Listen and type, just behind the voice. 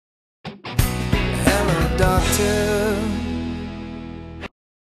doctor.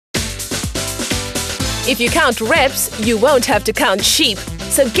 If you count reps, you won't have to count sheep.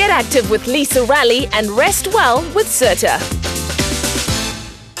 So get active with Lisa Raleigh and rest well with Serta.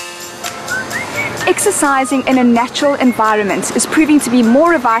 Exercising in a natural environment is proving to be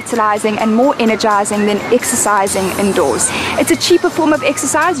more revitalizing and more energizing than exercising indoors. It's a cheaper form of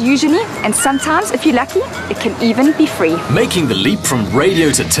exercise usually, and sometimes, if you're lucky, it can even be free. Making the leap from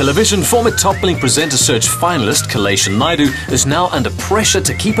radio to television, former Top Link Presenter Search finalist Kalysha Naidoo is now under pressure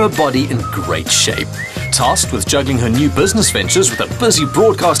to keep her body in great shape. Tasked with juggling her new business ventures with a busy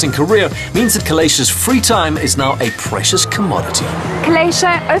broadcasting career means that Kalysha's free time is now a precious commodity.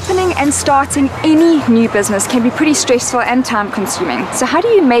 Kalysha, opening and starting any new business can be pretty stressful and time-consuming. So how do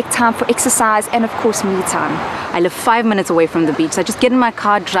you make time for exercise and, of course, me time? I live 5 minutes away from the beach. So I just get in my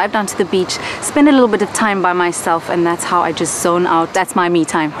car, drive down to the beach, spend a little bit of time by myself, and that's how I just zone out. That's my me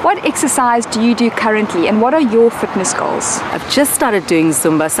time. What exercise do you do currently, and what are your fitness goals? I've just started doing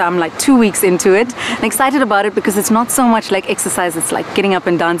Zumba, so I'm like 2 weeks into it. I'm excited about it because it's not so much like exercise, it's like getting up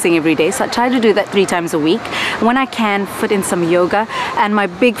and dancing every day. So I try to do that 3 times a week. When I can, fit in some yoga. And my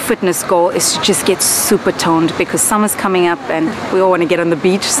big fitness goal is to just get super toned because summer's coming up and we all want to get on the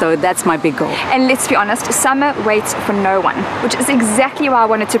beach, so that's my big goal. And let's be honest, summer waits for no one, which is exactly why I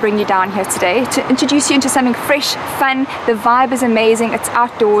wanted to bring you down here today, to introduce you into something fresh, fun. The vibe is amazing, it's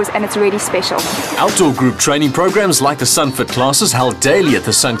outdoors, and it's really special. Outdoor group training programs like the Sunfit classes held daily at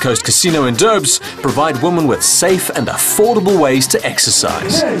the Suncoast Casino in Durbs provide women with safe and affordable ways to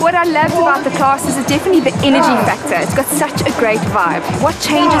exercise. What I loved about the classes is definitely the energy factor. It's got such a great vibe. What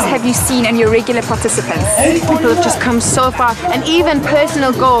changes have you seen in your regular participants? People have just come so far, and even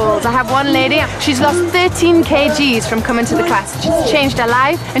personal goals. I have one lady, she's lost 13 kgs from coming to the class. She's changed her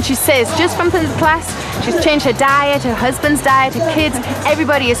life, and she says just from the class, she's changed her diet, her husband's diet, her kids.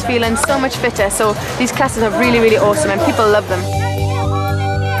 Everybody is feeling so much fitter. So these classes are really, really awesome, and people love them.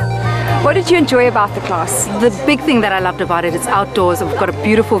 What did you enjoy about the class? The big thing that I loved about it, it's outdoors. We've got a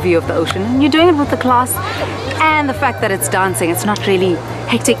beautiful view of the ocean, and you're doing it with the class. And the fact that it's dancing, it's not really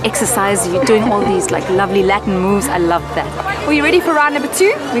hectic exercise. You're doing all these like lovely Latin moves. I love that. Are you ready for round number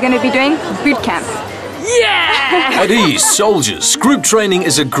 2? We're going to be doing boot camp. Yeah! At ease, soldiers, group training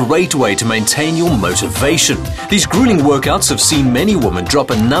is a great way to maintain your motivation. These grueling workouts have seen many women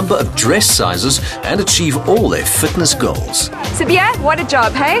drop a number of dress sizes and achieve all their fitness goals. Sabia, what a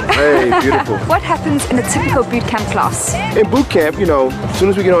job, hey? Hey, beautiful. What happens in a typical boot camp class? In boot camp, you know, as soon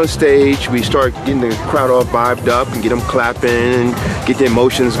as we get on stage, we start getting the crowd all vibed up and get them clapping and get their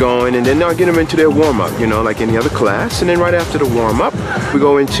emotions going, and then I'll get them into their warm-up, you know, like any other class. And then right after the warm-up, we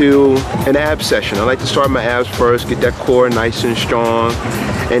go into an ab session. I like to start my abs first, get that core nice and strong,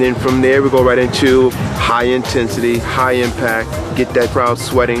 and then from there we go right into high intensity, high impact, get that crowd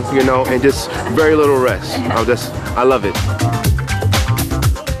sweating, you know, and just very little rest. I love it.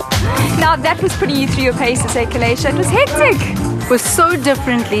 Now that was putting you through your paces, eh, Kalysha? It was hectic. It was so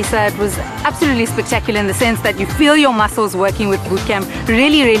different, Lisa. It was absolutely spectacular in the sense that you feel your muscles working with boot camp.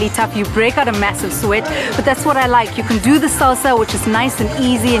 Really, really tough. You break out a massive sweat, but that's what I like. You can do the salsa, which is nice and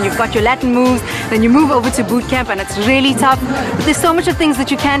easy, and you've got your Latin moves. Then you move over to boot camp, and it's really tough. But there's so much of things that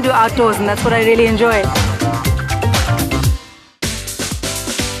you can do outdoors, and that's what I really enjoy.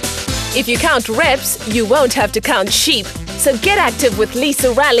 If you count reps, you won't have to count sheep. So get active with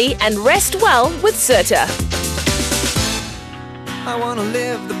Lisa Raleigh and rest well with Serta. I wanna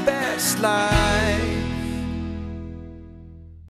live the best life.